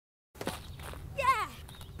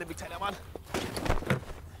Let me take that one.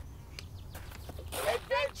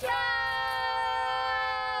 Adventure!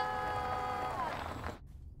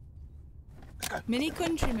 Let's go. Mini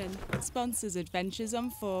Countryman sponsors Adventures on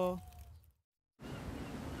 4.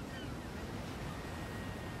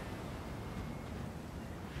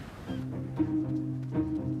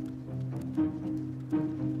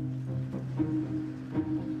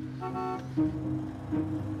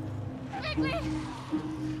 Quickly!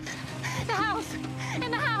 The house! In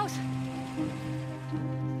the house!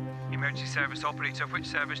 Emergency service operator, which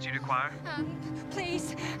service do you require?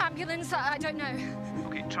 Please, ambulance, I don't know.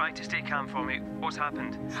 Okay, try to stay calm for me. What's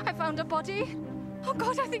happened? I found a body. Oh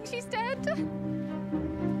God, I think she's dead.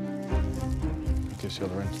 Give us the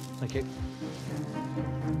other end. Thank you.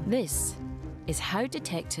 This is how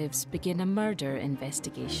detectives begin a murder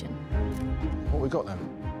investigation. What we got then?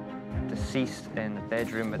 Deceased in the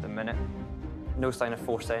bedroom at the minute. No sign of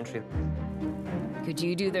forced entry. Could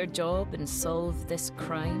you do their job and solve this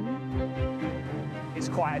crime? It's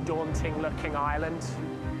quite a daunting-looking island.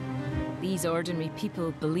 These ordinary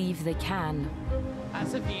people believe they can.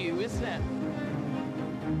 That's a view, isn't it?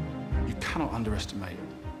 You cannot underestimate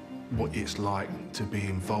what it's like to be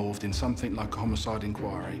involved in something like a homicide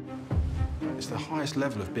inquiry. It's the highest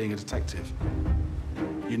level of being a detective.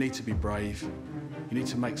 You need to be brave. You need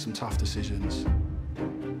to make some tough decisions.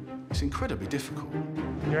 It's incredibly difficult.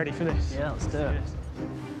 You ready for this? Yeah, let's do it.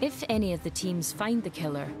 If any of the teams find the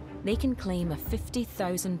killer, they can claim a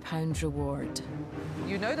 £50,000 reward.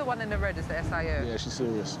 You know the one in the red is the SIO? Yeah, she's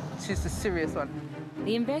serious. She's the serious one.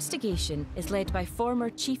 The investigation is led by former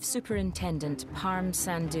Chief Superintendent Parm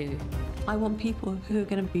Sandhu. I want people who are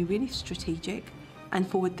going to be really strategic and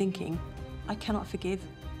forward-thinking. I cannot forgive.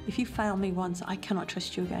 If you fail me once, I cannot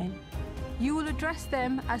trust you again. You will address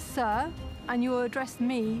them as Sir, and you will address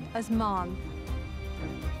me as Ma'am.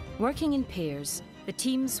 Working in pairs, the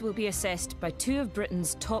teams will be assessed by 2 of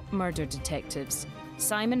Britain's top murder detectives,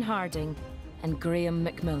 Simon Harding and Graham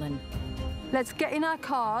McMillan. Let's get in our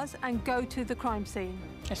cars and go to the crime scene.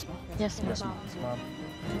 Yes, ma'am. Yes, ma'am.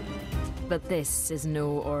 But this is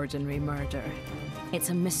no ordinary murder. It's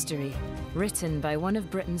a mystery, written by one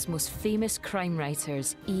of Britain's most famous crime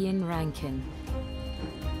writers, Ian Rankin.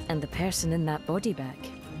 And the person in that body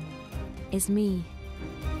bag is me.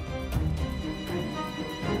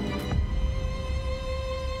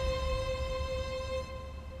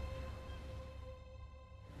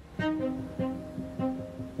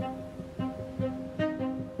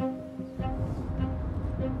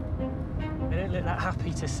 They don't look that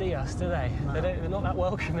happy to see us, do they? No. They're not that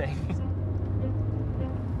welcoming.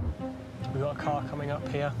 We've got a car coming up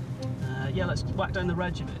here. Yeah, let's whack down the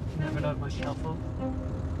reg a bit. You never know, it might be helpful.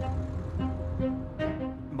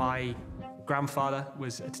 My grandfather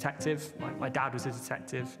was a detective. My dad was a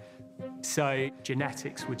detective. So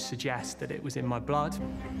genetics would suggest that it was in my blood.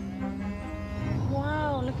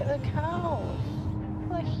 Wow, look at the cows.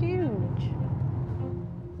 They're huge.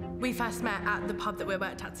 We first met at the pub that we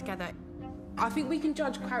worked at together. I think we can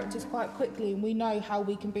judge characters quite quickly and we know how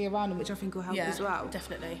we can be around them, which I think will help as well.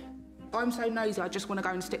 Definitely. I'm so nosy, I just want to go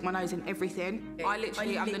and stick my nose in everything. I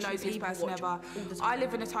literally am the nosiest person ever. I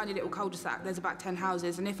live in a tiny little cul-de-sac, there's about 10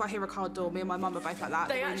 houses, and if I hear a car door, me and my mum are both like that.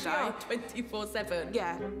 They actually are 24/7.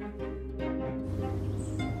 Yeah.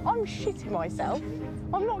 I'm shitting myself.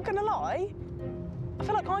 I'm not going to lie. I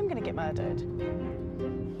feel like I'm going to get murdered.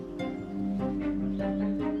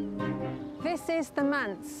 This is the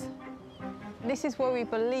manse. This is where we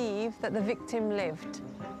believe that the victim lived.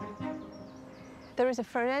 There is a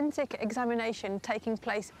forensic examination taking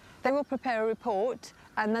place. They will prepare a report,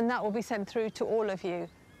 and then that will be sent through to all of you.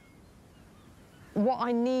 What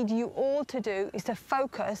I need you all to do is to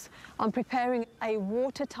focus on preparing a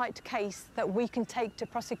watertight case that we can take to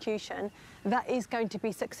prosecution that is going to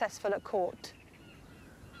be successful at court.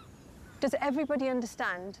 Does everybody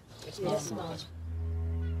understand? Yes, ma'am.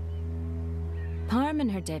 Parm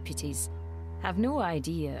and her deputies have no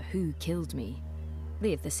idea who killed me.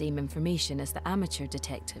 They have the same information as the amateur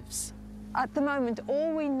detectives. At the moment,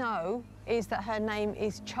 all we know is that her name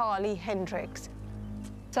is Charlie Hendricks.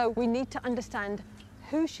 So we need to understand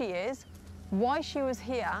who she is, why she was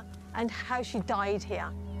here, and how she died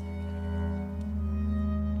here.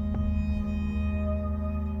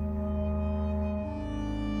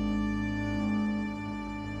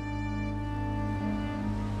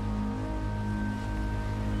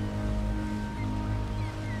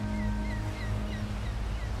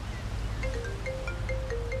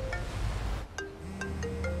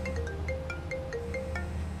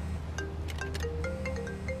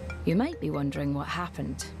 You might be wondering what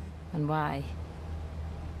happened and why.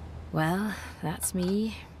 Well, that's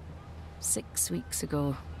me 6 weeks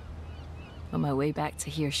ago. on my way back to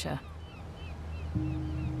Hirsha.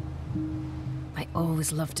 I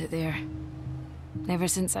always loved it there, ever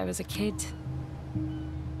since I was a kid.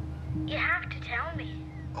 You have to tell me.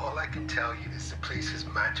 All I can tell you is the place is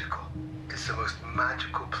magical. It's the most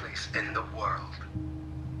magical place in the world.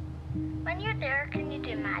 When you're there, can you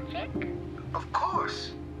do magic? Of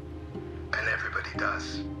course. And everybody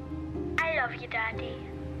does. I love you, Daddy.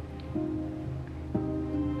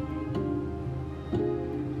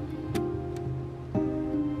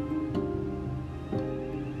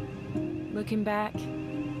 Looking back,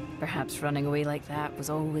 perhaps running away like that was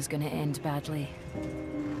always going to end badly.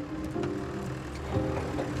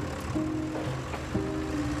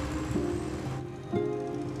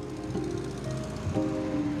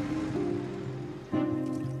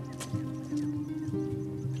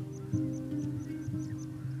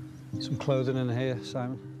 Some clothing in here,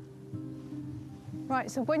 Simon. Right,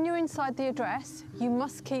 so when you're inside the address, you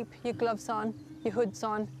must keep your gloves on, your hoods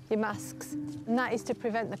on, your masks, and that is to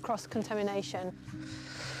prevent the cross-contamination.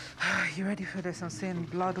 You ready for this? I'm seeing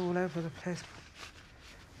blood all over the place.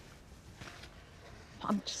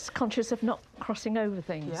 I'm just conscious of not crossing over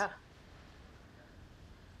things. Yeah.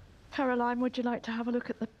 Caroline, would you like to have a look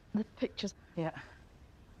at the pictures? Yeah.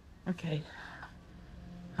 Okay.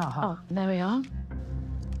 Oh, there we are.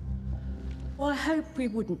 Well, I hope we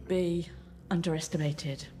wouldn't be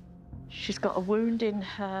underestimated. She's got a wound in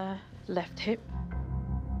her left hip.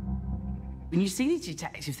 When you see these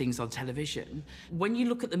detective things on television, when you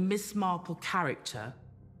look at the Miss Marple character,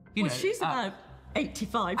 you know... she's about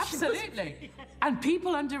 85. Absolutely. And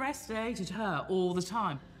people underestimated her all the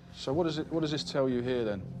time. So what does this tell you here,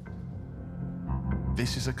 then?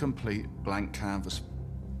 This is a complete blank canvas.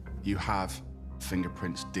 You have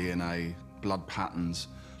fingerprints, DNA, blood patterns.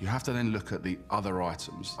 You have to then look at the other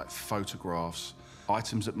items, like photographs,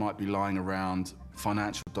 items that might be lying around,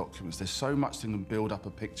 financial documents. There's so much that can build up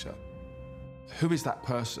a picture. Who is that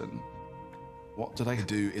person? What do they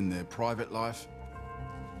do in their private life?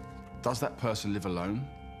 Does that person live alone?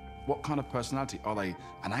 What kind of personality? Are they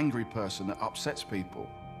an angry person that upsets people?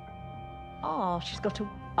 Oh, she's got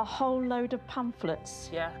a whole load of pamphlets.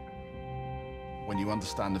 Yeah. When you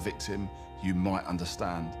understand the victim, you might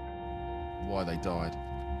understand why they died.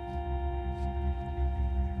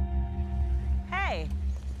 Hey.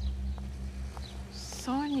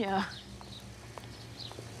 Sonia.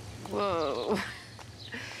 Whoa.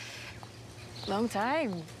 Long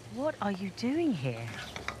time. What are you doing here?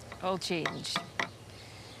 All change.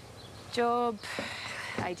 Job,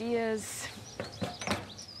 ideas,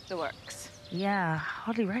 the works. Yeah,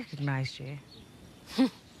 hardly recognised you.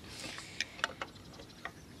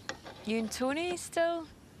 You and Tony still?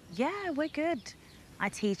 Yeah, we're good. I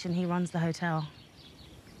teach and he runs the hotel.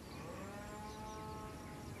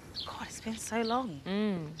 God, it's been so long.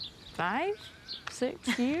 5,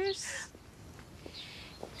 6 years?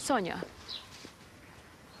 Sonia,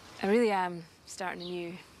 I really am starting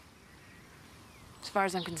anew. As far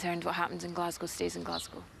as I'm concerned, what happens in Glasgow stays in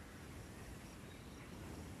Glasgow.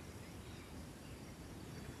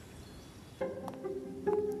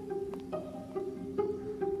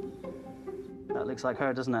 That looks like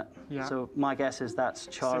her, doesn't it? Yeah. So my guess is that's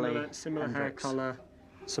Charlie. Similar hair Hendricks. colour.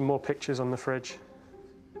 Some more pictures on the fridge.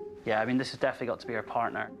 Yeah, I mean, this has definitely got to be her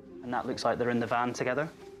partner. And that looks like they're in the van together.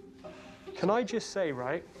 Can I just say,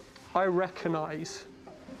 right, I recognise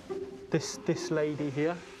this lady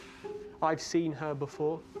here. I've seen her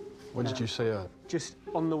before. When did you see her? Just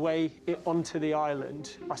on the way onto the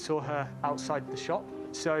island, I saw her outside the shop.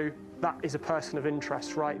 So that is a person of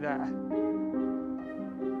interest right there.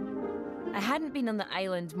 I hadn't been on the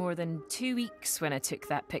island more than 2 weeks when I took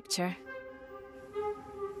that picture.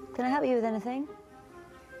 Can I help you with anything?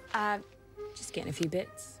 Just getting a few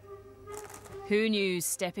bits. Who knew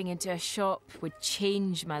stepping into a shop would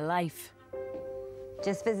change my life?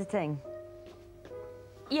 Just visiting?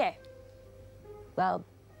 Yeah. Well,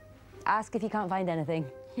 ask if you can't find anything.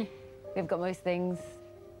 We've got most things.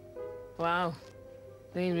 Wow.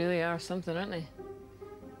 They really are something, aren't they?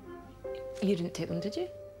 You didn't take them, did you?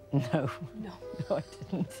 No. No. No, I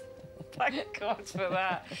didn't. Thank God for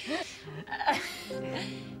that.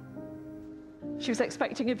 She was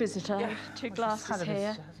expecting a visitor. Yeah. Two Well, glasses she's had a here.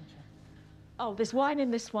 visitor, hasn't she? Oh, there's wine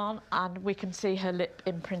in this one, and we can see her lip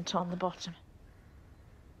imprint on the bottom.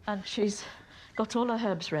 And she's got all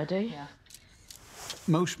her herbs ready. Yeah.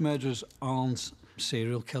 Most murderers aren't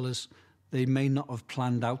serial killers. They may not have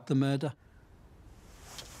planned out the murder.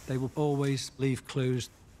 They will always leave clues.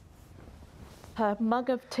 Her mug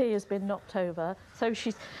of tea has been knocked over, so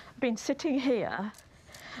she's been sitting here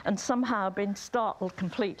and somehow been startled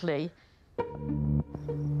completely.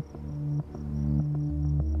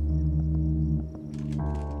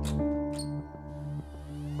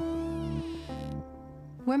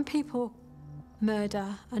 When people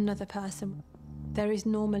murder another person, there is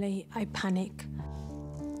normally a panic.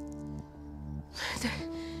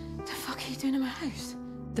 The fuck are you doing in my house?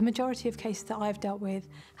 The majority of cases that I've dealt with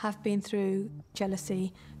have been through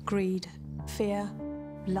jealousy, greed, fear,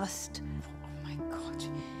 lust. Oh my God.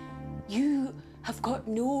 You have got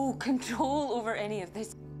no control over any of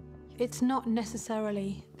this. It's not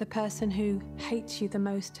necessarily the person who hates you the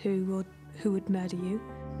most who would murder you.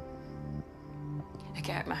 Now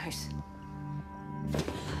get out of my house.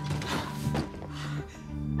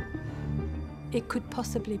 It could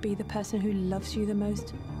possibly be the person who loves you the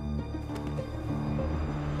most.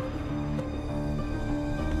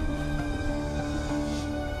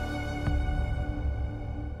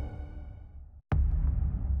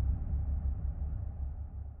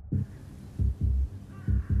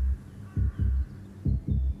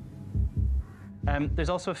 There's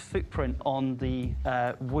also a footprint on the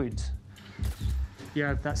wood.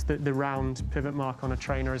 Yeah, that's the round pivot mark on a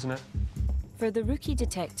trainer, isn't it? For the rookie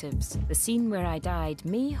detectives, the scene where I died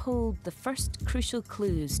may hold the first crucial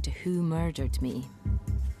clues to who murdered me.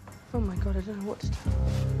 Oh my God, I don't know what to do.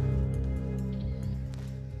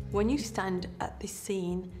 When you stand at this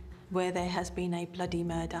scene where there has been a bloody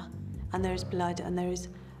murder, and there is blood, and there is,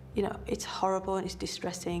 you know, it's horrible and it's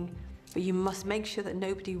distressing, but you must make sure that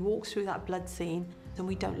nobody walks through that blood scene and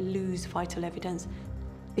we don't lose vital evidence.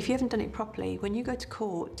 If you haven't done it properly, when you go to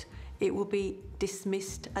court, it will be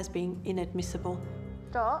dismissed as being inadmissible.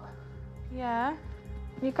 Dot? Yeah?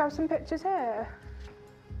 Can you grab some pictures here?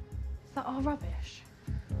 Is that all rubbish?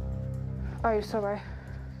 Oh, sorry.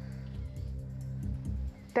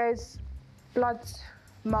 There's blood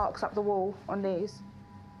marks up the wall on these.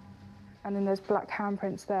 And then there's black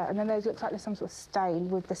handprints there. And then looks like there's some sort of stain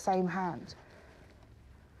with the same hand.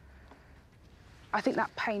 I think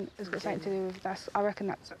that paint has got something to do with that. I reckon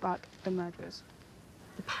that's like the murderers.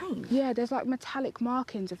 The paint? Yeah, there's like metallic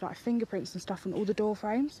markings of like fingerprints and stuff on all the door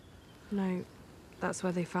frames. No, that's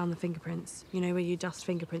where they found the fingerprints. You know, where you dust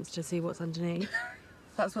fingerprints to see what's underneath.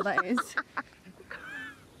 That's what that is.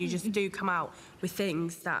 You just do come out with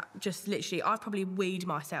things that just literally, I've probably weed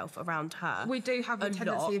myself around her. We do have a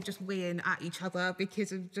tendency of just weeing at each other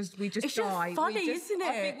because of we just it's die. It's just funny, isn't it?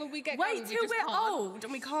 I think when we get Wait going, till we're old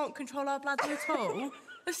and we can't control our blood at all.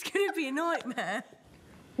 It's going to be a nightmare.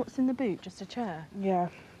 What's in the boot? Just a chair? Yeah,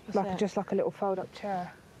 just like a little fold-up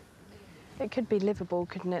chair. It could be livable,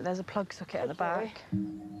 couldn't it? There's a plug socket at the back.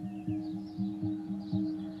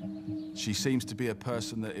 She seems to be a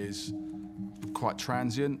person that is quite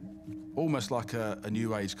transient, almost like a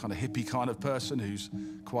new age kind of hippie kind of person who's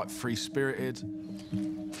quite free-spirited.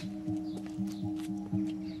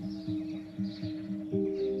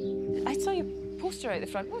 I saw your poster out the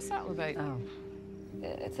front. What's that all about? Oh,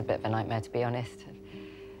 it's a bit of a nightmare, to be honest.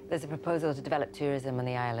 There's a proposal to develop tourism on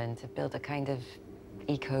the island, to build a kind of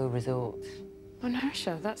eco-resort. Oh,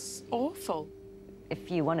 Narsha, that's awful. If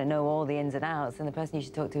you want to know all the ins and outs, then the person you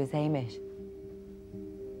should talk to is Hamish.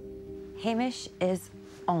 Hamish is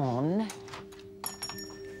on.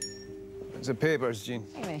 It's the papers, Jean.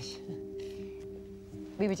 Hamish.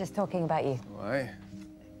 We were just talking about you. Why?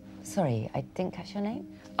 Sorry, I didn't catch your name.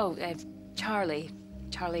 Oh, Charlie.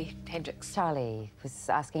 Charlie Hendricks. Charlie was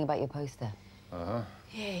asking about your poster. Uh-huh.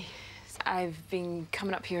 Yay. I've been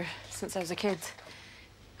coming up here since I was a kid.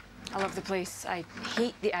 I love the place. I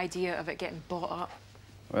hate the idea of it getting bought up.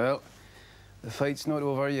 Well, the fight's not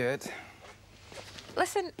over yet.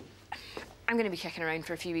 Listen, I'm going to be kicking around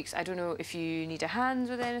for a few weeks. I don't know if you need a hand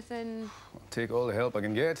with anything. I'll take all the help I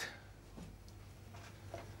can get.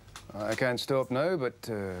 I can't stop now, but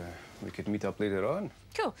we could meet up later on.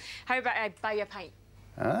 Cool. How about I buy you a pint?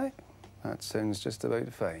 Aye, that sounds just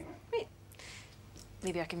about fine. Wait.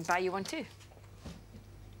 Maybe I can buy you one too.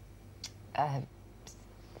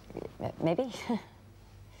 Maybe.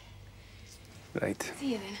 Right.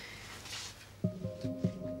 See you then.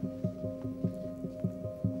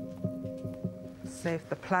 Save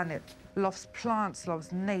the planet. Loves plants,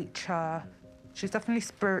 loves nature. She's definitely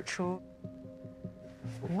spiritual.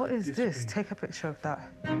 What is this? Take a picture of that.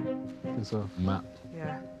 It's a map.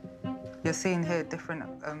 Yeah. You're seeing here different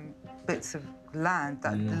bits of land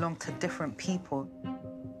that belong to different people.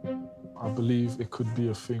 I believe it could be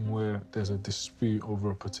a thing where there's a dispute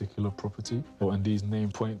over a particular property, and these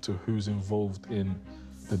names point to who's involved in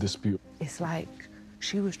the dispute. It's like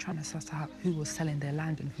she was trying to suss out who was selling their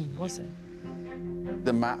land and who wasn't.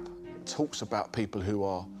 The map talks about people who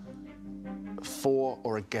are for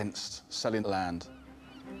or against selling land.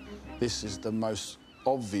 This is the most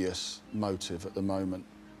obvious motive at the moment.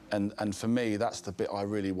 And for me, that's the bit I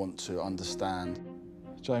really want to understand.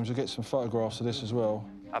 James, we'll get some photographs of this as well.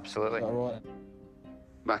 Absolutely. Is that all right?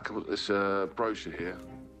 Mac, there's a brochure here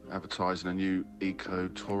advertising a new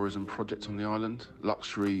eco-tourism project on the island.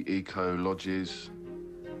 Luxury eco lodges.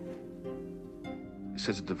 It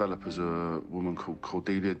says the developer's a woman called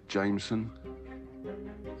Cordelia Jameson,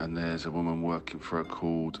 and there's a woman working for her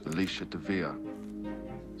called Alicia De Vere.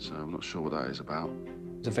 So I'm not sure what that is about.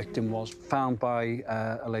 The victim was found by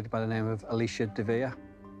a lady by the name of Alicia De Vere,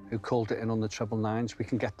 who called it in on the 999s. We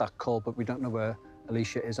can get that call, but we don't know where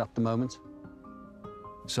Alicia is at the moment.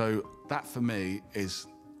 So that, for me, is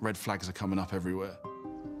red flags are coming up everywhere.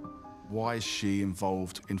 Why is she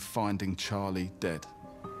involved in finding Charlie dead?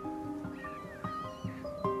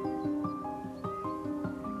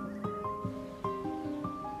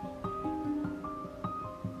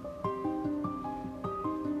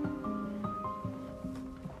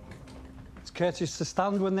 It's courteous to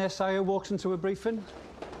stand when the SIO walks into a briefing.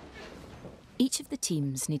 Each of the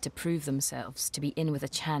teams need to prove themselves to be in with a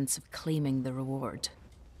chance of claiming the reward.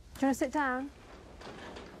 Do you want to sit down?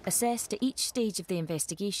 Assessed at each stage of the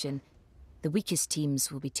investigation, the weakest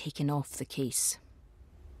teams will be taken off the case.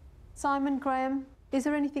 Simon, Graham, is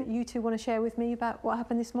there anything you two want to share with me about what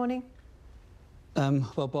happened this morning?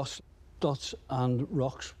 Well, boss, Dot and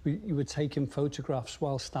Rox, you were taking photographs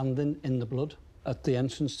while standing in the blood at the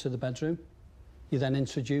entrance to the bedroom. You then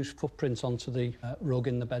introduced footprints onto the rug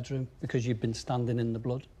in the bedroom because you'd been standing in the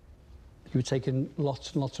blood. You were taking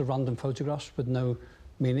lots and lots of random photographs with no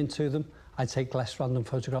meaning to them. I take less random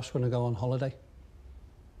photographs when I go on holiday.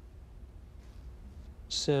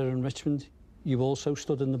 Sarah and Richmond, you also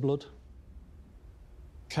stood in the blood.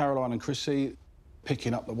 Caroline and Chrissy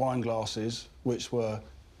picking up the wine glasses, which were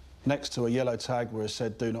next to a yellow tag where it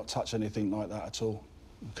said, do not touch anything like that at all,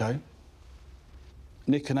 OK?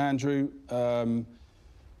 Nick and Andrew,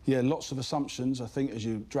 yeah, lots of assumptions. I think as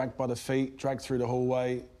you drag by the feet, drag through the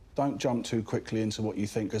hallway, don't jump too quickly into what you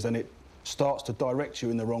think, because then it starts to direct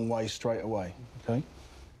you in the wrong way straight away, OK?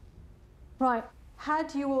 Right.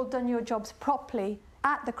 Had you all done your jobs properly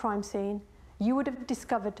at the crime scene, you would have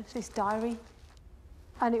discovered this diary.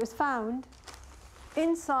 And it was found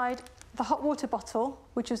inside the hot water bottle,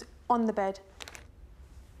 which was on the bed.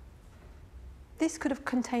 This could have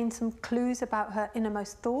contained some clues about her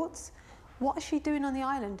innermost thoughts. What is she doing on the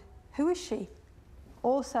island? Who is she?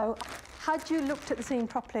 Also, had you looked at the scene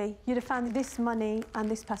properly, you'd have found this money and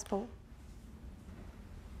this passport.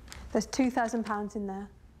 There's £2,000 in there.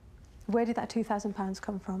 Where did that £2,000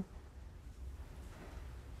 come from?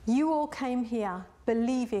 You all came here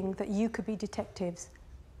believing that you could be detectives.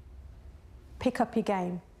 Pick up your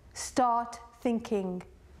game. Start thinking.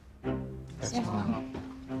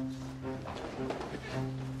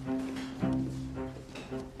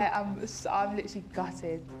 I'm literally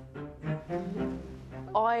gutted.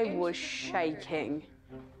 I was shaking.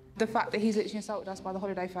 The fact that he's literally insulted us by the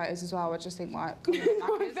holiday photos as well, I just think, like, come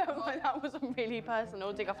on, That wasn't really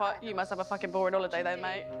personal. Dick, I thought you must have a fucking boring holiday though,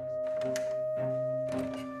 mate.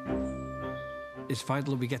 It's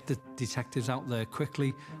vital that we get the detectives out there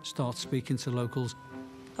quickly, start speaking to locals.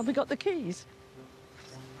 Have we got the keys?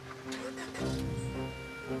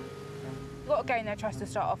 You've got to gain their trust to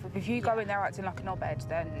start off with. If you go in there acting like an knobhead,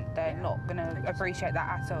 then they're not going to appreciate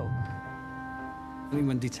that at all. I think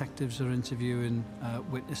when detectives are interviewing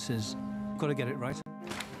witnesses, you've got to get it right.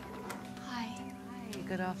 Hi. Hi,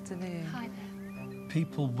 good afternoon. Hi there.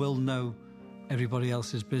 People will know everybody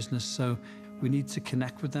else's business, so we need to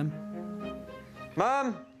connect with them.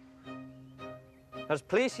 Ma'am, there's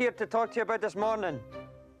police here to talk to you about this morning.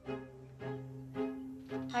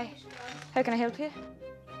 Hi. How can I help you?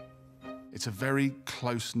 It's a very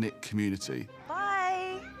close-knit community.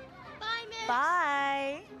 Bye. Bye, miss.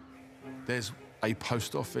 Bye. There's a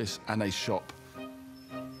post office and a shop.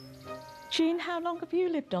 Jean, how long have you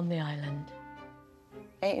lived on the island?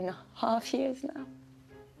 8.5 years now.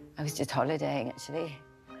 I was just holidaying, actually.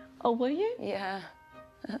 Oh, were you? Yeah.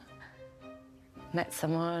 Met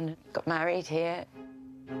someone, got married here.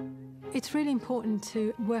 It's really important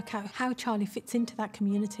to work out how Charlie fits into that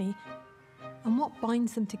community and what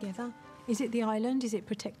binds them together. Is it the island? Is it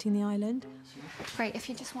protecting the island? Great, if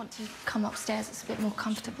you just want to come upstairs, it's a bit more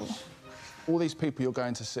comfortable. All these people you're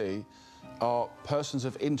going to see are persons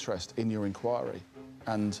of interest in your inquiry,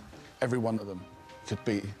 and every one of them could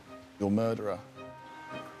be your murderer.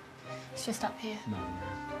 It's just up here. No.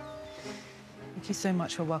 Thank you so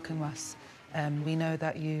much for welcoming us. We know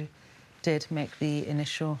that you did make the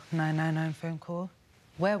initial 999 phone call.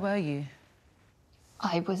 Where were you?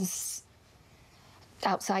 I was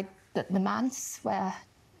outside the manse where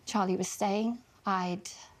Charlie was staying. I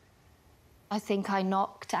think I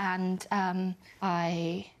knocked and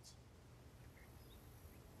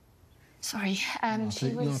Sorry, she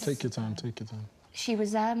was... No, take your time, take your time. She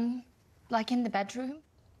was, like, in the bedroom,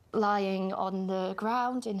 lying on the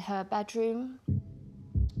ground in her bedroom,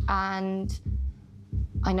 and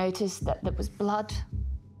I noticed that there was blood.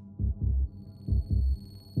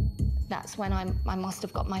 That's when I must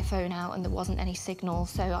have got my phone out and there wasn't any signal,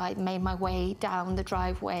 so I made my way down the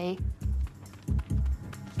driveway.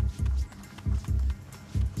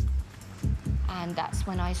 And that's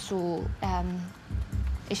when I saw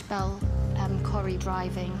Ishbel Corrie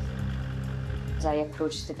driving. As I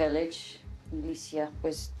approached the village, Alicia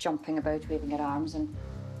was jumping about, waving her arms and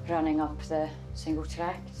running up the single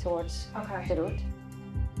track towards the road.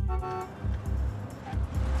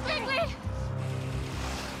 Quickly!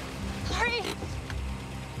 Hurry!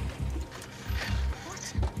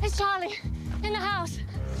 It's Charlie, in the house.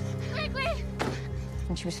 Quickly!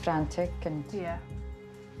 And she was frantic and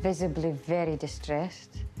visibly very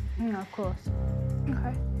distressed. Yeah, of course.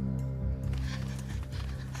 Okay.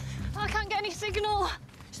 I can't get any signal.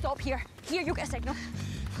 Stop here. Here, you'll get a signal.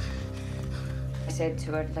 I said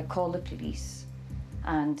to her, like, call the police.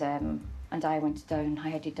 And I went down, I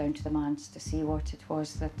headed down to the manse to see what it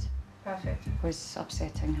was that was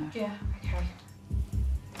upsetting her. Yeah, okay.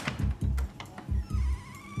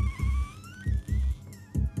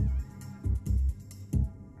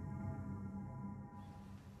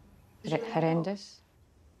 Horrendous.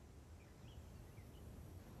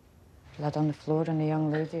 Blood on the floor and the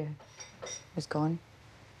young lady was gone.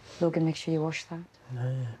 Logan, make sure you wash that.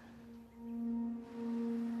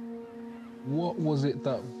 What was it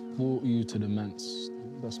that brought you to the manse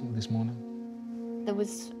this morning? There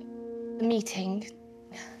was a meeting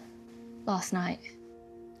last night.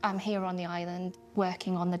 I'm here on the island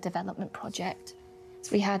working on the development project.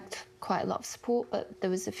 So we had quite a lot of support, but there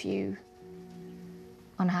was a few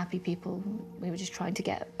unhappy people. We were just trying to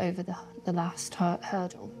get over the last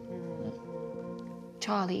hurdle.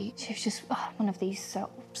 Charlie, she was just one of these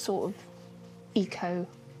sort of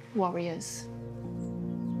eco-warriors.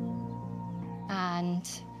 And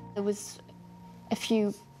there was a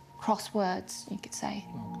few crosswords, you could say.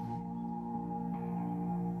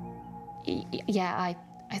 Yeah,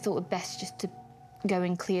 I thought it best just to go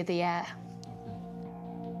and clear the air.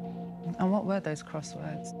 And what were those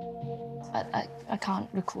crosswords? I can't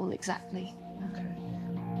recall exactly. Okay.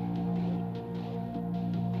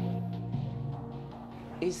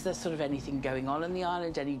 Is there sort of anything going on the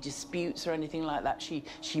island, any disputes or anything like that she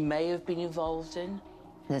may have been involved in?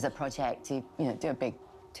 There's a project to, do a big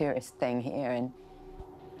tourist thing here, and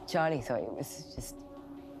Charlie thought it was just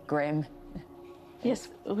grim. Yes,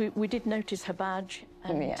 we did notice her badge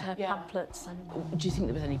and her pamphlets. And... Do you think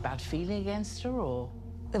there was any bad feeling against her, or...?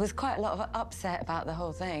 There was quite a lot of upset about the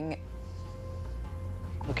whole thing.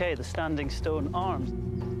 OK, the Standing Stone Arms.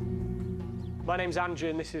 My name's Andrew,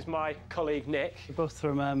 and this is my colleague, Nick. We're both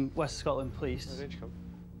from West Scotland Police. Where did you come?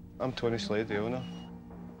 I'm Tony Slade, the owner.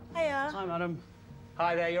 Hiya. Hi, madam.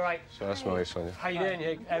 Hi there, you're right. So that's my wife, Sonia. How you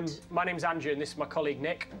doing? My name's Andrew, and this is my colleague,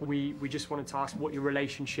 Nick. We just wanted to ask what your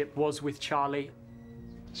relationship was with Charlie.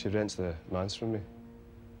 She rents the manse from me.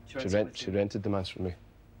 She rented the manse from me.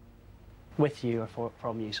 With you or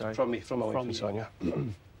from you, sorry? From me, from my wife and Sonia.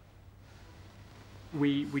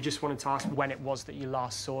 We just wanted to ask when it was that you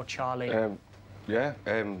last saw Charlie. Well,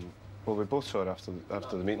 we both saw her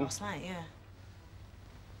after the meeting. Last night, yeah.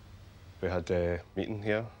 We had a meeting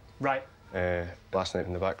here. Right. Last night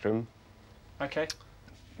in the back room. OK.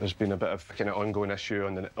 There's been a bit of kind of ongoing issue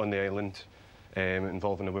on the island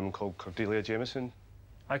involving a woman called Cordelia Jameson.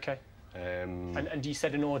 OK. And you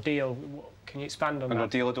said an ordeal. Can you expand on that? An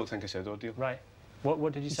ordeal? I don't think I said ordeal. Right.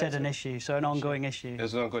 What did you say? You said an issue, so an ongoing issue.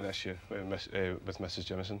 There's an ongoing issue with Mrs.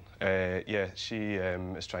 Jameson. She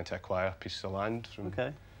is trying to acquire a piece of land from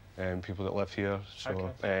people that live here.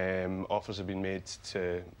 So offers have been made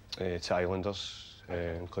to islanders,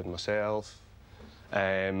 including myself.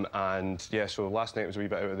 So last night was a wee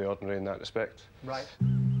bit out of the ordinary in that respect. Right.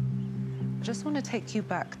 I just want to take you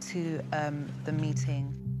back to the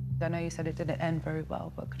meeting. I know you said it didn't end very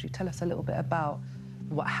well, but could you tell us a little bit about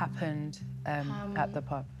what happened at the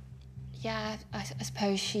pub? Yeah, I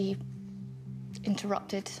suppose she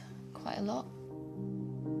interrupted quite a lot.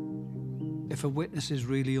 If a witness is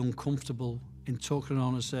really uncomfortable in talking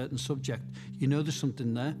on a certain subject, you know there's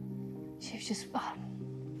something there. She was just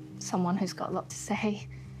someone who's got a lot to say.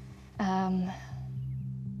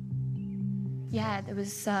 Yeah, there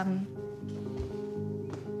was...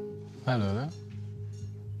 Hello there.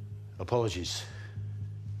 Apologies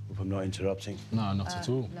if I'm not interrupting. No, not at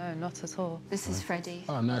all. No, not at all. This is Freddie.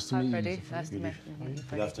 Oh, nice to meet you. Freddie. Nice to meet you.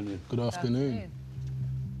 Good afternoon. Good afternoon.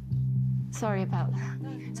 Sorry about that.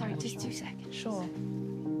 Sorry, just 2 seconds. Sure.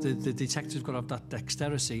 The detective's got to have that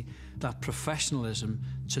dexterity, that professionalism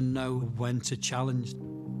to know when to challenge.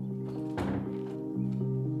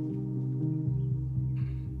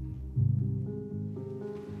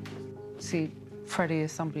 See, Freddie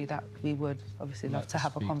is somebody that we would obviously love to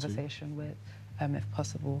have a conversation with, if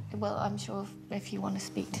possible. Well, I'm sure if you want to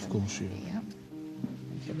speak to him. Of course, yeah.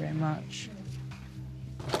 Thank you very much.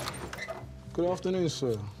 Good afternoon,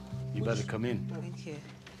 sir. You better come in. Thank you.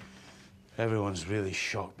 Everyone's really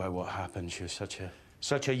shocked by what happened. She was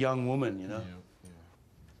such a young woman, you know?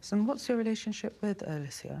 So what's your relationship with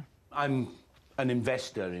Alicia? I'm an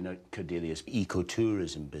investor in Cordelia's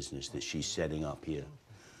ecotourism business that she's setting up here.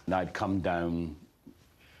 And I'd come down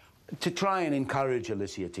to try and encourage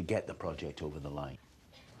Alicia to get the project over the line.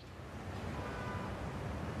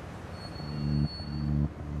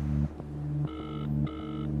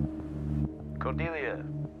 Cordelia,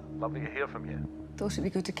 lovely to hear from you. Thought it'd be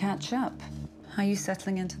good to catch up. How are you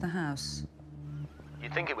settling into the house?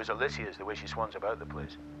 You'd think it was Alicia's the way she swans about the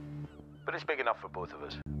place. But it's big enough for both of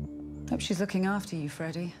us. Hope she's looking after you,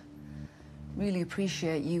 Freddie. Really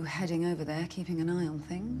appreciate you heading over there, keeping an eye on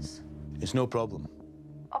things. It's no problem.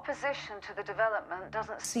 Opposition to the development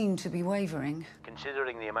doesn't seem to be wavering.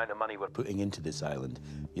 Considering the amount of money we're Putting into this island,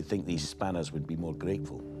 you'd think these spanners would be more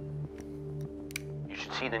grateful. You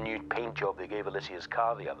should see the new paint job they gave Alicia's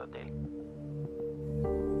car the other day.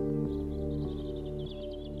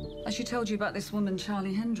 As she told you about this woman,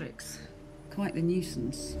 Charlie Hendricks. Quite the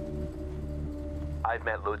nuisance. I've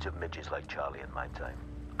met loads of midges like Charlie in my time.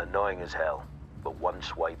 Annoying as hell, but one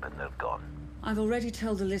swipe and they're gone. I've already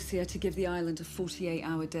told Alicia to give the island a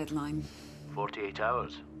 48-hour deadline. 48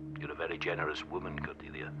 hours? You're a very generous woman,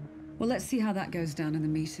 Cordelia. Well, let's see how that goes down in the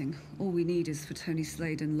meeting. All we need is for Tony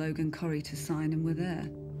Slade and Logan Corrie to sign, and we're there.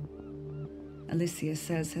 Alicia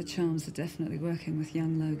says her charms are definitely working with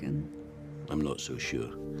young Logan. I'm not so sure.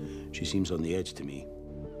 She seems on the edge to me.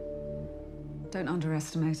 Don't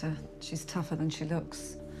underestimate her. She's tougher than she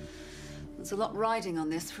looks. There's a lot riding on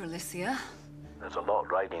this for Alicia. There's a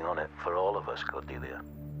lot riding on it for all of us, Cordelia.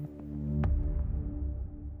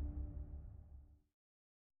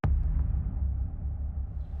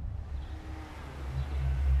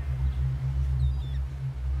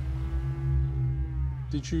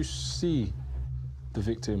 Did you see the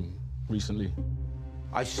victim recently?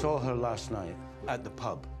 I saw her last night at the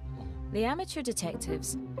pub. The amateur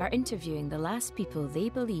detectives are interviewing the last people they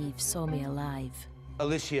believe saw me alive.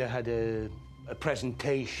 Alicia had a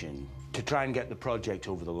presentation to try and get the project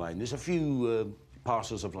over the line. There's a few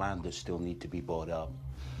parcels of land that still need to be bought up.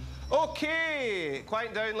 OK,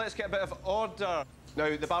 quiet down, let's get a bit of order.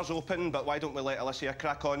 Now, the bar's open, but why don't we let Alicia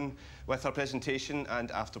crack on with her presentation,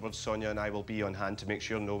 and afterwards Sonia and I will be on hand to make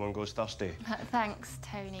sure no one goes thirsty. Thanks,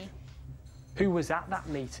 Tony. Who was at that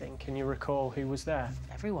meeting? Can you recall who was there?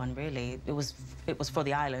 Everyone, really. It was for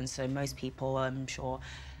the island, so most people, I'm sure.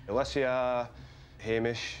 Alicia,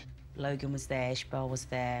 Hamish. Logan was there, Ishbel was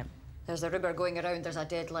there. There's a rumour going around there's a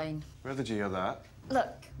deadline. Where did you hear that?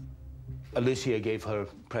 Look, Alicia gave her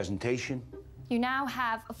presentation. you now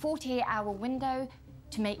have a 48-hour window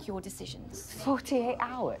to make your decisions. 48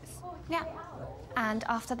 hours? Yeah. And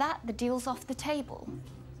after that, the deal's off the table.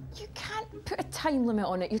 You can't put a time limit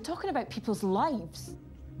on it. You're talking about people's lives.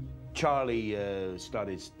 Charlie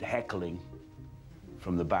started heckling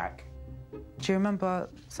from the back. Do you remember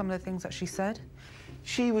some of the things that she said?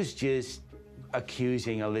 She was just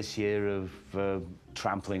accusing Alicia of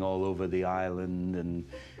trampling all over the island and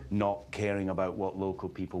not caring about what local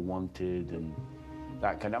people wanted and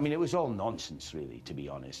that kind of... I mean, it was all nonsense, really, to be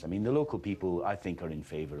honest. I mean, the local people, I think, are in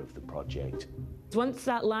favour of the project. Once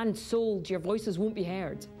that land's sold, your voices won't be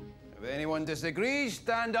heard. If anyone disagrees,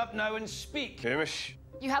 stand up now and speak. Hamish.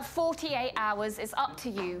 You have 48 hours. It's up to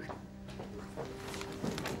you.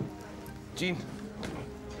 Jean.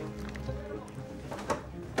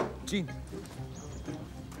 Jean.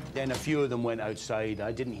 Then a few of them went outside.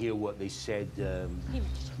 I didn't hear what they said.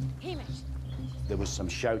 Hamish. There was some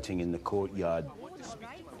shouting in the courtyard.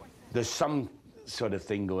 There's some sort of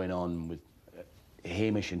thing going on with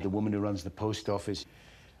Hamish and the woman who runs the post office.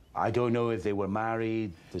 I don't know if they were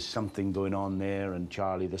married. There's something going on there, and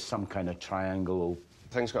Charlie, there's some kind of triangle.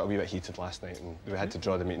 Things got a wee bit heated last night, and we had to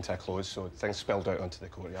draw the meeting to a close, so things spilled out onto the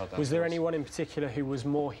courtyard. Was there anyone in particular who was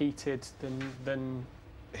more heated than...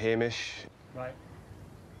 Hamish. Right.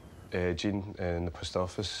 Jean in the post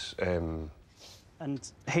office. And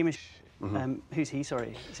Hamish, who's he,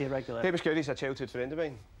 sorry? Is he a regular? Hamish Gowdy's a childhood friend of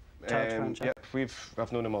mine. Friend, yep,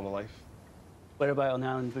 I've known him all my life. Whereabout on the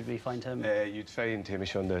island would we find him? You'd find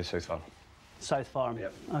Hamish on the South Farm. South Farm?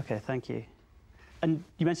 Yep. OK, thank you. And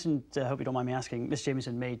you mentioned, I hope you don't mind me asking, Miss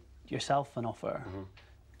Jameson made yourself an offer.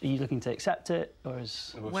 Are you looking to accept it, or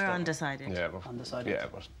is... We're undecided. Yeah, we're undecided. Yeah,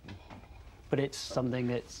 But it's something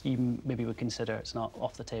that you maybe would consider. It's not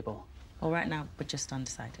off the table. Well, right now, we're just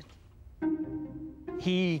undecided.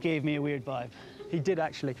 He gave me a weird vibe. He did,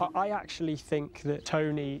 actually. I actually think that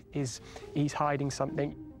Tony he's hiding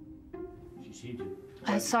something.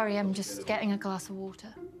 Sorry, I'm just getting a glass of water.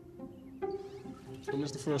 So,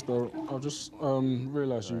 Mr. Forrester, I just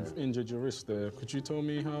realised you've injured your wrist there. Could you tell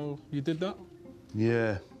me how you did that?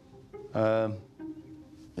 Yeah.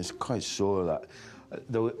 It's quite sore, that.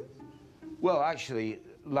 Well, actually,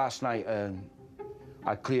 last night,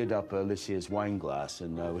 I cleared up Alicia's wine glass,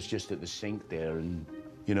 and I was just at the sink there, and,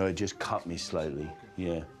 you know, it just cut me slightly.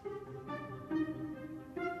 Yeah.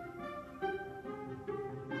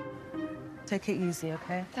 Take it easy,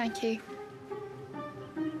 OK? Thank you.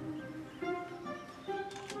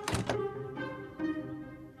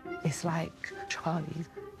 It's like Charlie.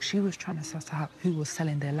 She was trying to suss out who was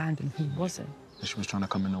selling their land and who wasn't. She was trying to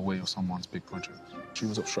come in the way of someone's big project. She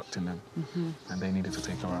was obstructing them, and they needed to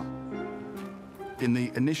take her out. In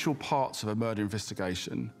the initial parts of a murder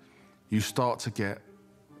investigation, you start to get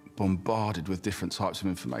bombarded with different types of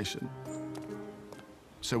information.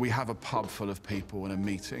 So we have a pub full of people in a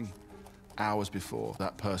meeting hours before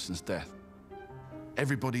that person's death.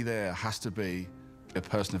 Everybody there has to be a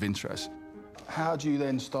person of interest. How do you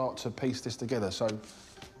then start to piece this together? So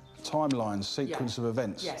timelines, sequence of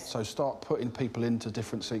events. Yes. So start putting people into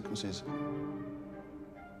different sequences.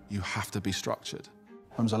 You have to be structured.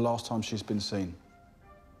 When was the last time she's been seen?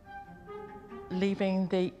 Leaving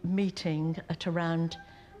the meeting at around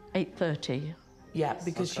 8:30. Yeah,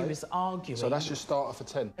 because she was arguing. So that's your starter for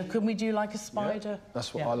 10. Can we do like a spider? Yeah.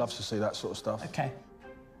 That's what I love to see, that sort of stuff. OK.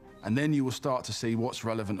 And then you will start to see what's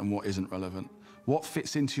relevant and what isn't relevant. What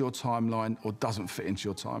fits into your timeline or doesn't fit into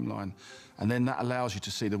your timeline. And then that allows you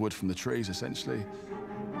to see the wood from the trees, essentially.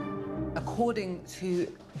 According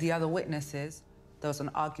to the other witnesses, there was an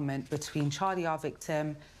argument between Charlie, our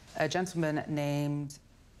victim, a gentleman named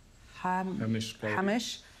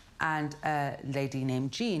Hamish, and a lady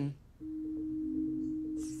named Jean.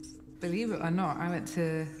 Believe it or not, I went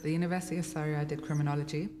to the University of Surrey. I did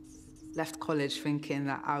criminology. Left college thinking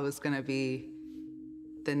that I was going to be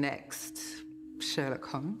the next Sherlock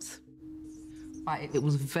Holmes. But it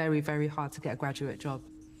was very, very hard to get a graduate job.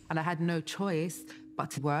 And I had no choice but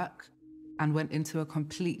to work, and went into a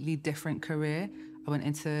completely different career. I went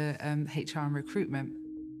into HR and recruitment.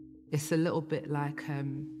 It's a little bit like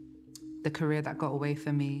the career that got away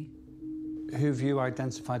from me. Who have you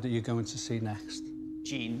identified that you're going to see next?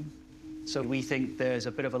 Jean. So we think there's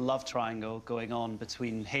a bit of a love triangle going on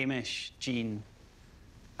between Hamish, Jean,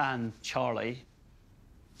 and Charlie.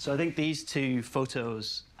 So I think these two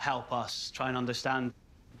photos help us try and understand,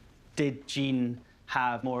 did Jean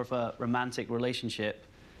have more of a romantic relationship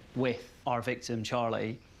with our victim,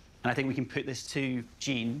 Charlie? And I think we can put this to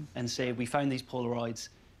Jean and say, we found these Polaroids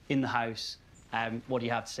in the house. What do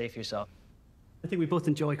you have to say for yourself? I think we both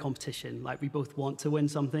enjoy competition. Like, we both want to win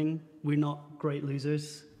something. We're not great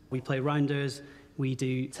losers. We play rounders, we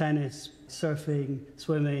do tennis, surfing,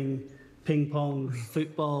 swimming, ping pong,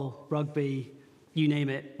 football, rugby, you name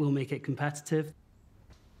it, we'll make it competitive.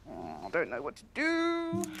 I don't know what to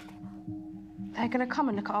do. They're going to come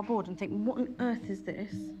and look at our board and think, what on earth is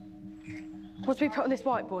this? What do we put on this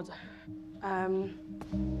whiteboard?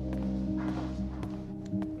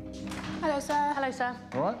 Hello, sir. Hello, sir.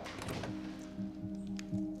 All right?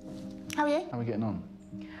 How are you? How are we getting on?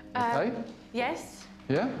 Okay? Yes.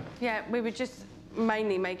 Yeah? Yeah, we were just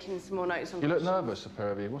mainly making some more notes on... You look nervous,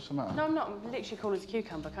 Superbia. What's the matter? No, I'm not. I'm literally cool as a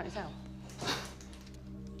cucumber, can't you tell?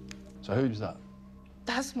 So who's that?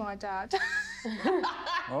 That's my dad.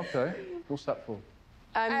 Okay. What's that for?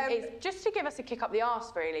 It's just to give us a kick up the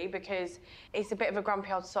arse, really, because he's a bit of a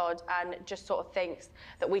grumpy old sod and just sort of thinks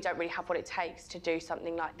that we don't really have what it takes to do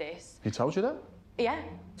something like this. He told you that? Yeah.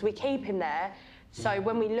 So we keep him there. So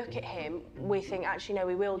when we look at him, we think, actually, no,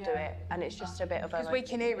 we will do it. And it's just a bit of a... Because we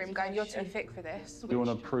can hear him going, you're too thick for this. Do you want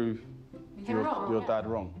to prove your dad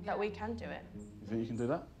wrong? That we can do it. You think you can do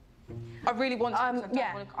that? I really want to,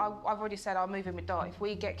 I've already said I'll move in with Dot. If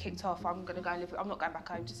we get kicked off, I'm going to go and live... I'm not going back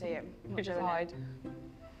home to see him. We're doing it.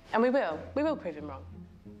 And we will. We will prove him wrong.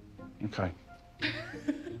 Okay.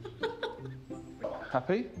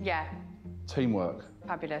 Happy? Yeah. Teamwork.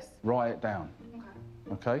 Fabulous. Write it down.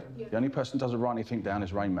 Okay? Yeah. The only person who doesn't write anything down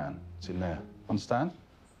is Rain Man. It's in there. Understand?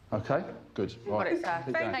 Okay? Good. Got it, sir.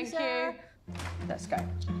 Thank you. Let's go.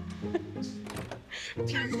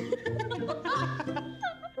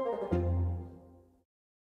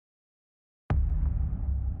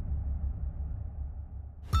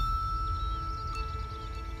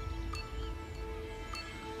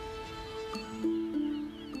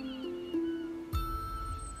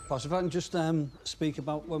 Boss, if I can just speak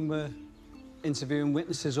about when we're interviewing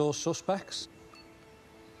witnesses or suspects.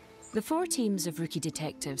 The 4 teams of rookie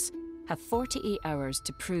detectives have 48 hours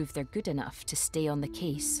to prove they're good enough to stay on the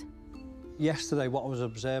case. Yesterday, what I was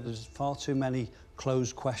observing is far too many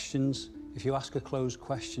closed questions. If you ask a closed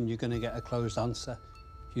question, you're going to get a closed answer.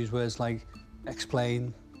 Use words like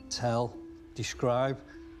explain, tell, describe,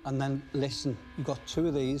 and then listen. You've got 2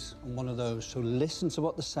 of these and 1 of those, so listen to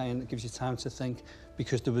what they're saying. It gives you time to think,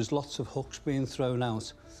 because there was lots of hooks being thrown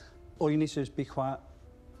out. All you need to do is be quiet,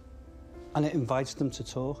 and it invites them to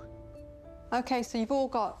talk. OK, so you've all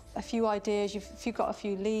got a few ideas, you've got a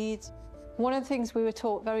few leads. One of the things we were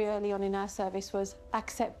taught very early on in our service was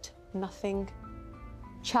accept nothing.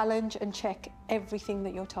 Challenge and check everything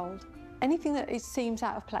that you're told. Anything that seems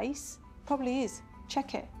out of place probably is.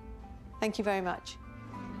 Check it. Thank you very much.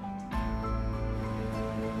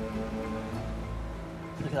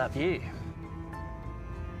 Look at that view.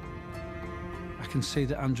 I can see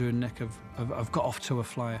that Andrew and Nick have got off to a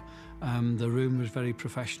flyer. The room was very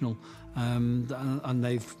professional, and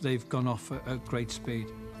they've gone off at great speed.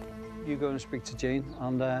 You go and speak to Jean,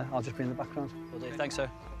 and I'll just be in the background. Will do. Thanks, sir.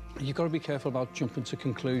 You've got to be careful about jumping to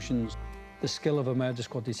conclusions. The skill of a murder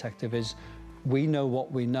squad detective is we know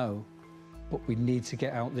what we know, but we need to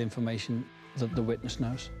get out the information that the witness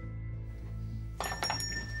knows.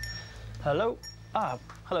 Hello.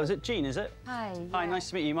 Hello, is it Jean, is it? Hi. Hi, nice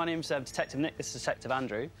to meet you. My name's Detective Nick, this is Detective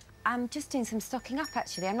Andrew. I'm just doing some stocking up,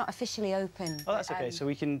 actually. I'm not officially open. Oh, that's OK, so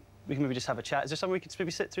we can maybe just have a chat. Is there somewhere we could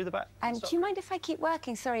maybe sit through the back? Do you mind if I keep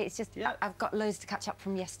working? Sorry, it's just I've got loads to catch up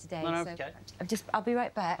from yesterday. No, so OK. I'll be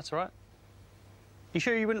right back. That's all right. You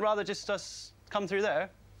sure you wouldn't rather just us come through there?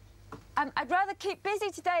 I'd rather keep busy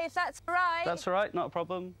today, if that's all right. That's all right, not a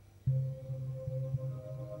problem.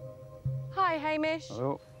 Hi, Hamish.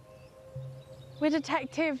 Hello. We're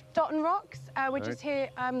Detective Dot and Rocks. We're just here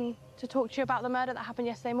to talk to you about the murder that happened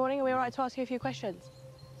yesterday morning. Are we all right to ask you a few questions?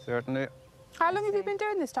 Certainly. How long have you been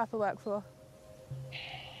doing this type of work for?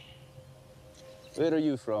 Where are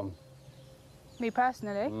you from? Me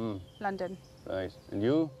personally? London. Right. And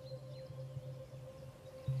you?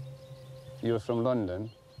 You're from London?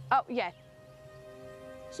 Oh, yeah.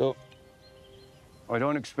 So, I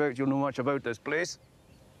don't expect you'll know much about this place,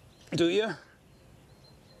 do you?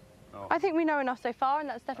 No. I think we know enough so far, and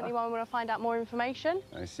that's definitely why we want to find out more information.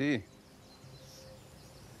 I see.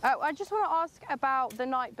 I just want to ask about the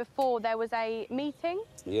night before. There was a meeting.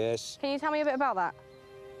 Yes. Can you tell me a bit about that?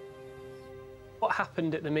 What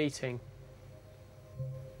happened at the meeting?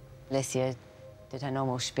 Alicia did her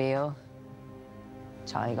normal spiel.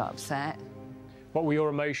 Charlie got upset. What were your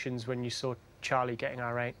emotions when you saw Charlie getting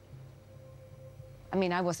irate? I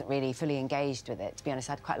mean, I wasn't really fully engaged with it, to be honest.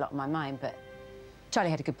 I had quite a lot on my mind, but Charlie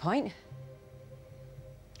had a good point.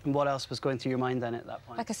 And what else was going through your mind then at that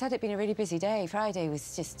point? Like I said, it'd been a really busy day. Friday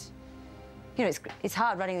was just... You know, it's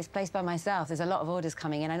hard running this place by myself. There's a lot of orders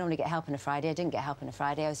coming in. I normally get help on a Friday. I didn't get help on a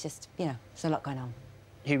Friday. I was just, you know, there's a lot going on.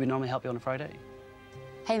 Who would normally help you on a Friday?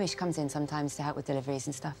 Hamish comes in sometimes to help with deliveries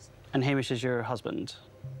and stuff. And Hamish is your husband?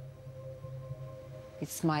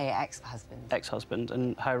 It's my ex-husband. Ex-husband.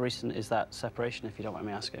 And how recent is that separation, if you don't mind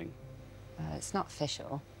me asking? It's not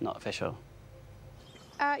official. Not official.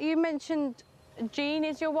 You mentioned Jean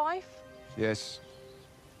is your wife? Yes.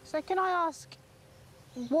 So can I ask,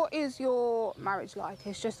 what is your marriage like?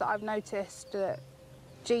 It's just that I've noticed that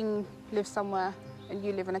Jean lives somewhere and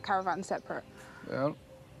you live in a caravan separate. Well,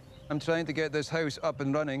 I'm trying to get this house up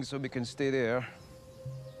and running so we can stay there.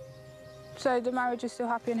 So the marriage is still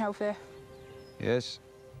happy and healthy? Yes.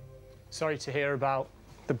 Sorry to hear about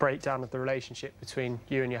the breakdown of the relationship between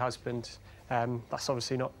you and your husband. That's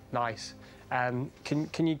obviously not nice. Can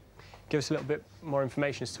you give us a little bit more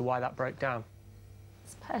information as to why that broke down?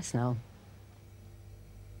 It's personal.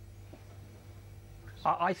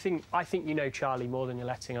 I think you know Charlie more than you're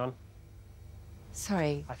letting on.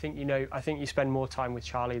 Sorry. I think you spend more time with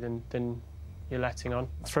Charlie than you're letting on.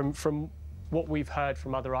 From what we've heard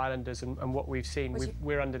from other islanders and what we've seen,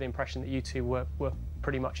 we're under the impression that you two were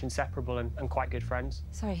pretty much inseparable and quite good friends.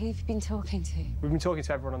 Sorry, who have you been talking to? We've been talking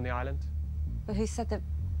to everyone on the island. Well, who said that?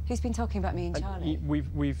 Who's been talking about me and Charlie?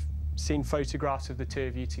 We've seen photographs of the two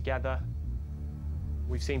of you together.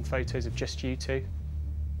 We've seen photos of just you two.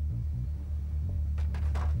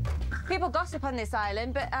 People gossip on this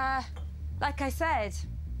island, but like I said,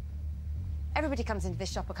 everybody comes into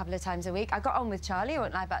this shop a couple of times a week. I got on with Charlie, I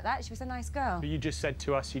won't lie about that. She was a nice girl. But you just said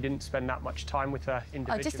to us you didn't spend that much time with her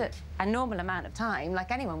individually. Oh, just a normal amount of time,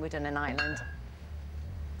 like anyone would on an island.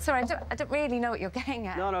 Sorry, I don't really know what you're getting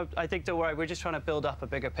at. No, I think, don't worry, we're just trying to build up a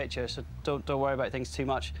bigger picture, so don't worry about things too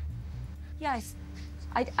much. Yes,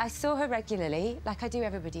 I saw her regularly, like I do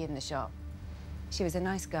everybody in the shop. She was a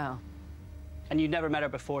nice girl. And you never met her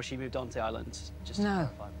before she moved on to the island? Just to No.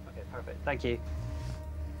 clarify. OK, perfect. Thank you.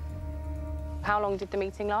 How long did the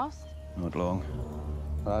meeting last? Not long.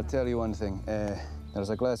 I'll tell you one thing. There's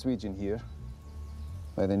a Glaswegian here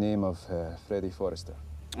by the name of Freddie Forrester.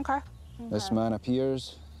 OK. This man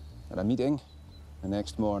appears at a meeting. The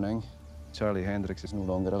next morning, Charlie Hendricks is no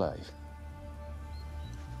longer alive.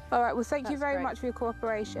 All right, well, thank you That's very great. much for your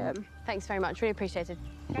cooperation. Thanks very much, really appreciated.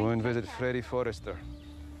 Go and visit Freddie Forrester.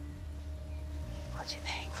 What do you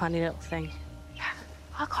think? Funny little thing. Yeah,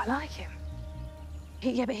 I quite like him.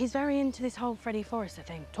 Yeah, but he's very into this whole Freddie Forrester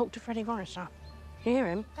thing. Talk to Freddie Forrester. You hear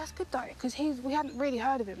him? That's good, though, because we hadn't really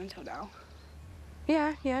heard of him until now.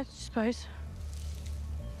 Yeah, I suppose.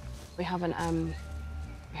 We haven't,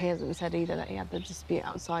 he hasn't said either that he had the dispute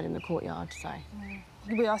outside in the courtyard, so.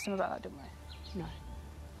 We asked him about that, didn't we? No.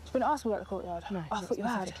 We didn't ask him about the courtyard? No, I thought you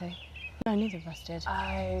had. specifically. No, neither of us did.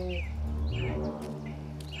 Oh.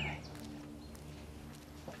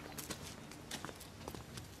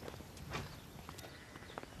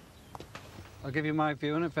 I'll give you my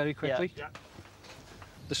view on it very quickly. Yeah.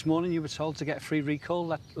 This morning you were told to get a free recall,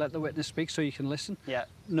 let the witness speak so you can listen. Yeah.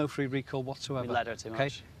 No free recall whatsoever. We let her too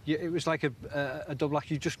much. It was like a double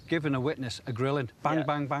act. You've just given a witness a grilling. Bang, Yeah.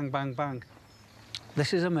 bang, bang, bang, bang.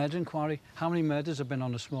 This is a murder inquiry. How many murders have been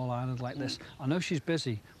on a small island like this? I know she's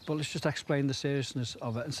busy, but let's just explain the seriousness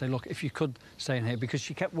of it and say, look, if you could stay in here, because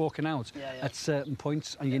she kept walking out at certain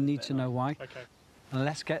points and you need to know why. Okay. And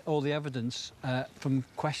let's get all the evidence from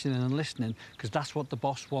questioning and listening, because that's what the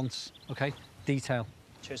boss wants, OK? Detail.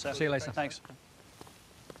 Cheers, sir. See you later. Thanks.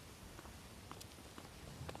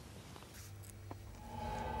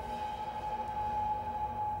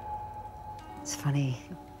 It's funny.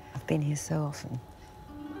 I've been here so often.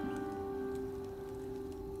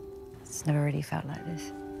 It's never really felt like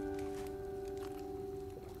this.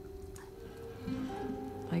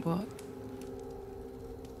 Like what?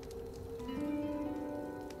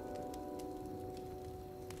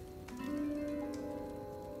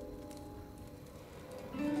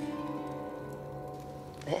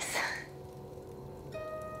 This.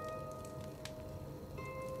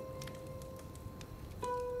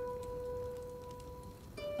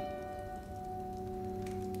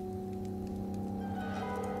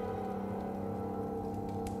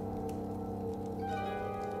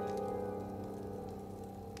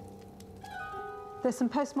 There's some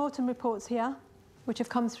post-mortem reports here which have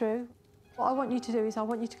come through. What I want you to do is I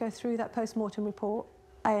want you to go through that post-mortem report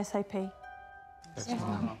ASAP.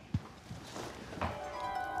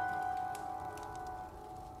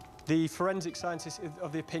 The forensic scientist is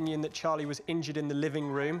of the opinion that Charlie was injured in the living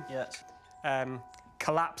room, Yes.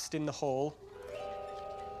 collapsed in the hall,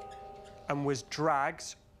 and was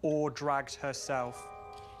dragged or dragged herself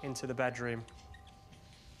into the bedroom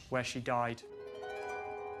where she died.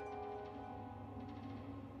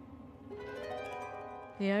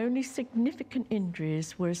 The only significant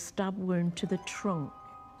injuries were a stab wound to the trunk.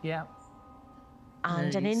 Yeah.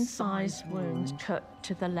 And an The incised side wound wound. cut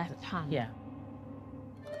to the left hand. Yeah.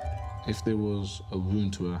 If there was a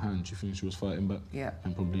wound to her hand, do you think she was fighting back? Yeah.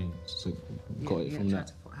 And probably got it from that?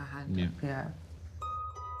 To put her hand Yeah. up, yeah.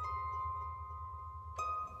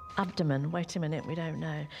 Abdomen, wait a minute, we don't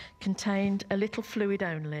know. Contained a little fluid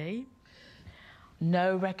only.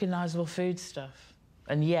 No recognisable foodstuff.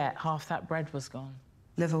 And yet, half that bread was gone.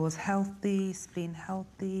 Liver was healthy, spleen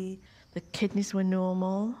healthy. The kidneys were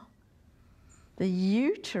normal. The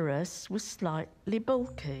uterus was slightly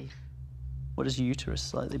bulky. What does uterus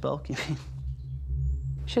slightly bulky mean?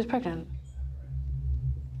 She was pregnant.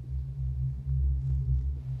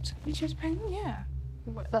 She was pregnant, yeah.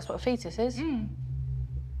 That's what a fetus is.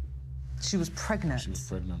 She was pregnant. She was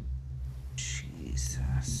pregnant.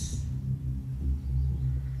 Jesus.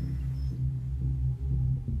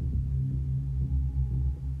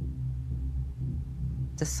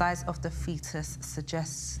 The size of the fetus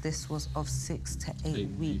suggests this was of 6 to 8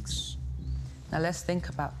 weeks. Now let's think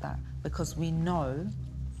about that, because we know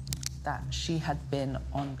that she had been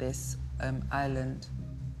on this island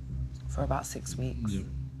for about 6 weeks. Yeah.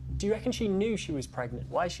 Do you reckon she knew she was pregnant?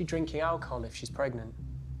 Why is she drinking alcohol if she's pregnant?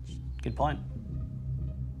 Good point.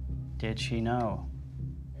 Did she know?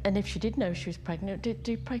 And if she did know she was pregnant,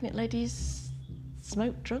 do pregnant ladies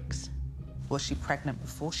smoke drugs? Was she pregnant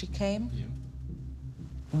before she came? Yeah.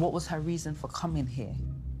 What was her reason for coming here?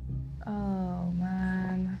 Oh,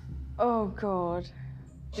 man. Oh, God.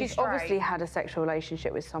 She's obviously had a sexual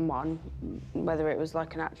relationship with someone, whether it was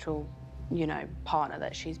like an actual, you know, partner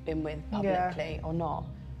that she's been with publicly or not.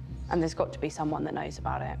 And there's got to be someone that knows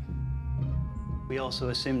about it. We also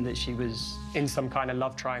assumed that she was... in some kind of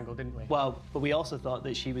love triangle, didn't we? Well, but we also thought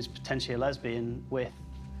that she was potentially a lesbian with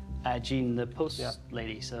Jean, the post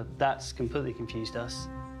lady, so that's completely confused us.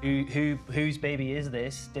 Whose baby is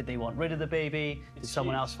this? Did they want rid of the baby? Did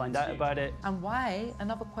someone else find out about it? And why,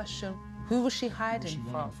 another question, who was she hiding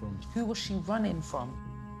from? Who was she running from?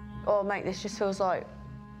 Oh, mate, this just feels like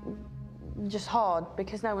just hard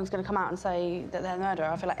because no one's going to come out and say that they're the murderer.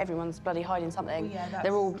 I feel like everyone's bloody hiding something. Well, yeah,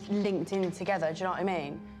 they're all linked in together, do you know what I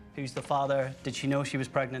mean? Who's the father? Did she know she was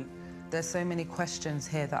pregnant? There's so many questions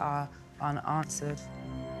here that are unanswered.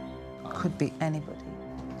 Could be anybody.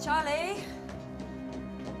 Charlie?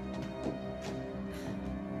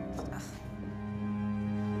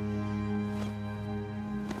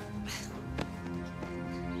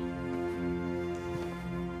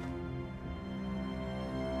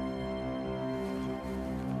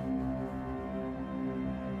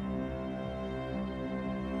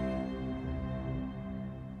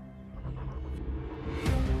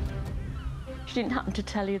 She didn't happen to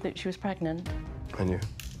tell you that she was pregnant? I knew.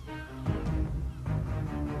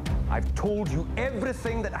 I've told you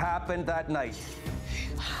everything that happened that night.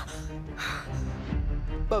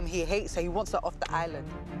 Boom, he hates her. He wants her off the island.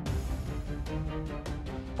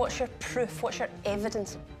 What's your proof? What's your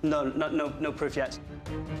evidence? No proof yet.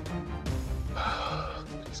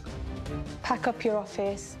 Pack up your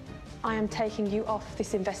office. I am taking you off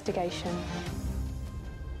this investigation.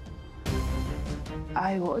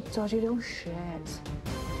 Oh, what a dodgy little shit.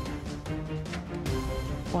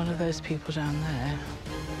 One of those people down there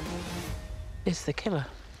is the killer.